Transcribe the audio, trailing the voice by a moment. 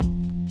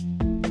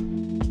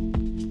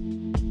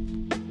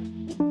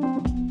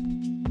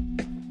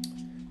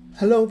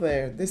Hello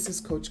there, this is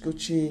Coach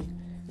Gucci,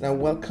 and I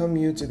welcome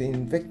you to the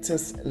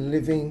Invictus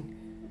Living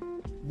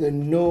the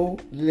No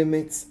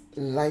Limits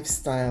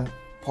Lifestyle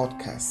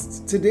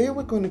podcast. Today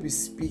we're going to be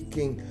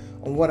speaking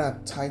on what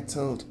I've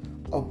titled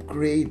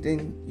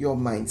Upgrading Your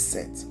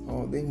Mindset,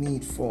 or the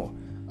need for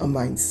a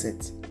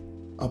mindset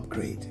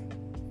upgrade.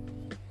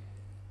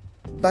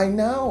 By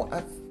now,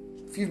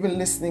 if you've been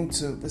listening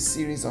to the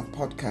series of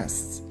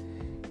podcasts,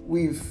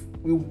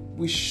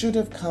 we should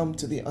have come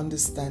to the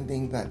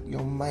understanding that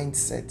your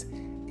mindset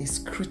is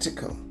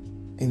critical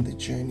in the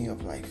journey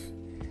of life,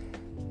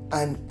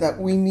 and that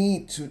we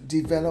need to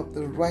develop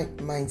the right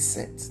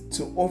mindset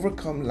to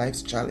overcome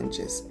life's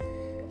challenges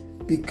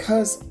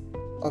because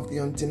of the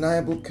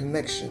undeniable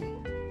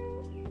connection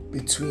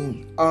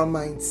between our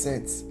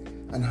mindsets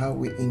and how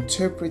we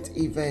interpret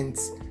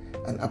events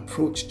and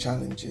approach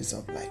challenges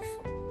of life.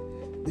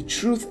 The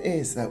truth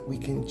is that we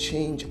can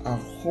change our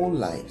whole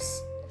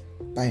lives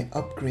by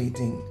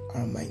upgrading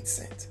our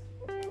mindset.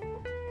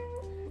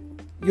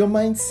 Your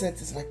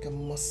mindset is like a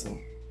muscle.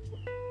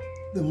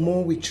 The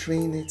more we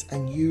train it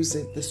and use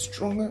it, the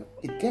stronger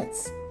it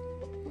gets.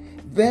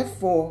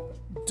 Therefore,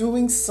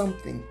 doing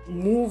something,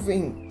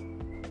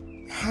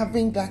 moving,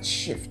 having that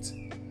shift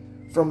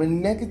from a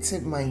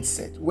negative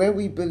mindset where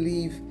we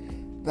believe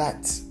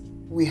that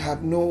we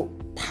have no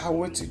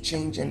power to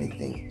change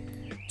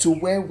anything, to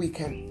where we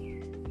can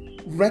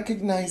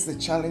recognize the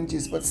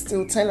challenges but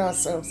still tell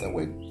ourselves that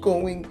we're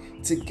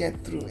going to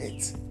get through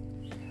it.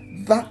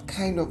 That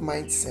kind of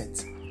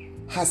mindset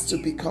has to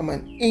become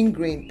an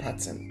ingrained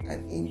pattern,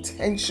 an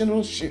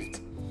intentional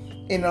shift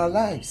in our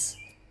lives,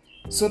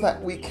 so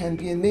that we can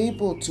be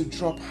enabled to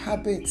drop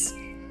habits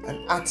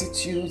and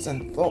attitudes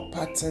and thought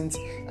patterns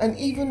and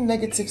even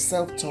negative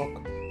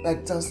self-talk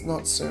that does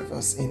not serve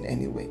us in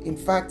any way. In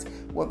fact,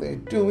 what they're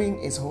doing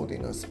is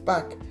holding us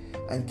back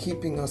and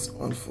keeping us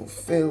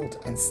unfulfilled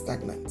and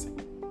stagnant.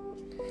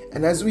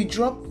 And as we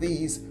drop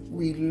these,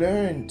 we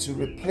learn to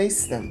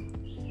replace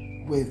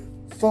them with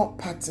thought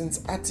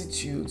patterns,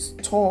 attitudes,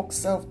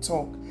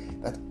 self-talk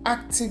that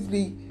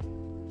actively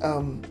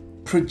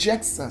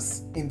projects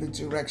us in the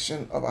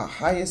direction of our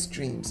highest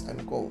dreams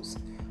and goals.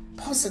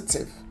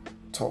 Positive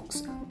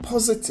talks,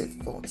 positive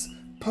thoughts,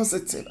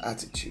 positive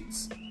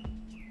attitudes.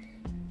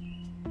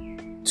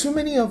 Too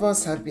many of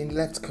us have been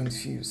left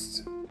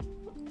confused,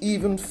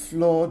 even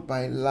flawed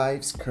by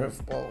life's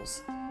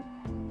curveballs,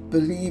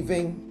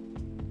 believing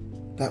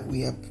that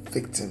we are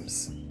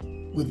victims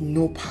with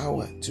no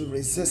power to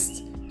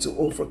resist, to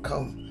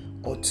overcome,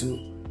 or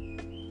to,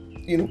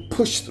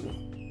 push through.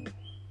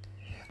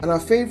 And our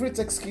favorite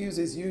excuse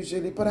is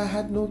usually, but I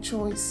had no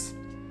choice.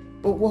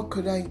 But what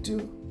could I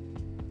do?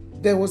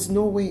 There was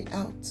no way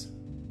out.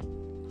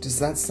 Does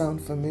that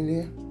sound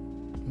familiar?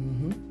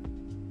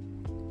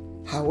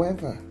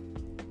 However,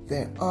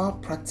 there are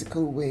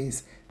practical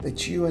ways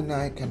that you and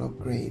I can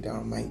upgrade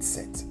our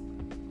mindset.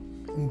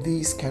 And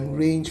these can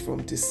range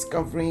from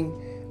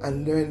discovering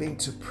and learning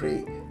to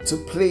play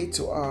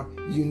to our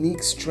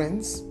unique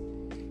strengths,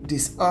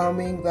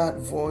 disarming that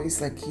voice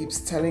that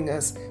keeps telling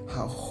us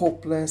how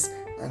hopeless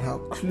and how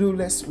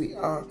clueless we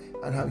are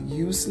and how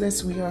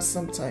useless we are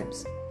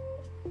sometimes,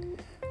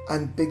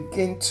 and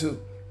begin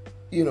to,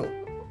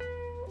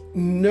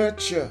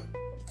 nurture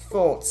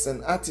thoughts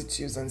and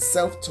attitudes and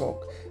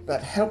self-talk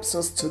that helps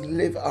us to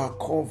live our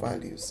core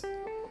values,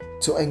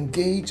 to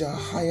engage our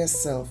higher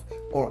self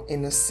or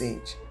inner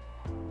sage.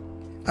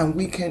 And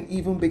we can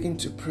even begin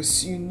to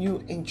pursue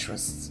new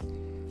interests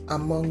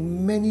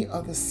among many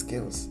other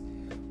skills,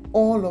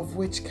 all of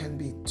which can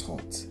be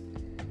taught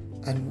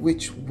and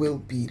which will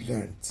be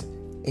learned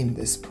in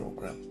this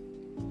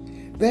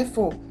program.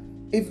 Therefore,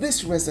 if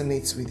this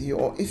resonates with you,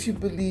 or if you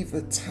believe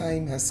the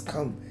time has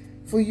come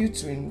for you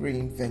to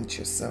reinvent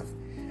yourself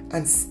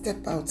and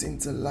step out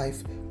into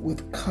life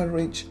with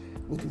courage,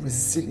 with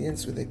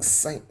resilience, with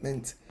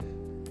excitement,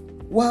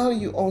 while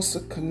you also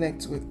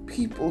connect with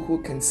people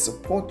who can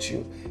support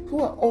you,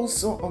 who are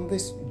also on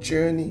this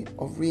journey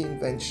of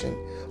reinvention,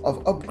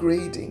 of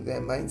upgrading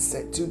their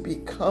mindset to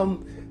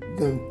become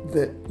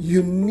the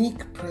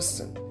unique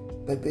person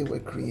that they were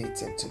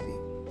created to be.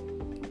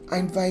 I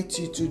invite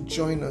you to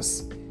join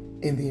us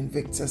in the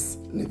Invictus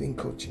Living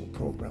Coaching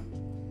Program.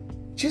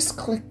 Just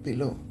click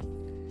below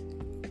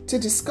to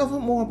discover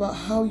more about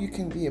how you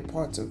can be a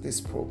part of this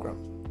program.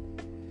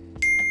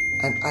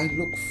 And I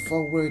look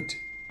forward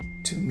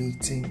to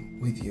meeting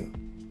with you.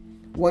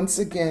 Once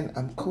again,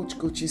 I'm Coach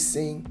Gucci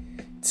saying,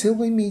 till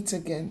we meet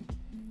again,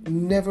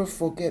 never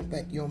forget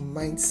that your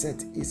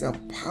mindset is a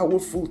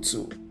powerful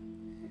tool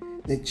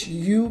that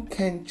you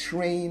can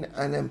train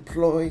and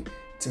employ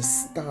to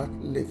start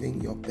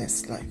living your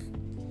best life.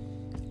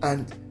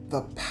 And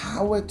the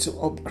power to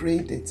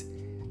upgrade it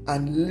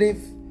and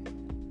live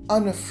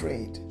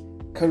unafraid,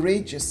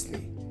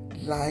 courageously,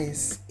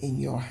 lies in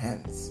your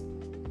hands.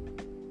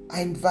 I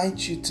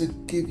invite you to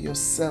give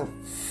yourself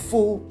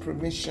full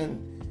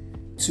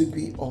permission to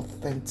be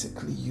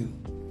authentically you,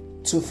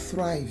 to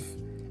thrive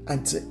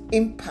and to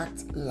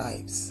impact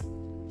lives.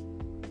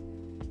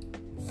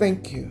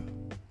 Thank you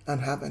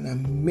and have an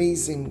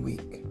amazing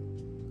week.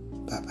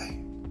 Bye-bye.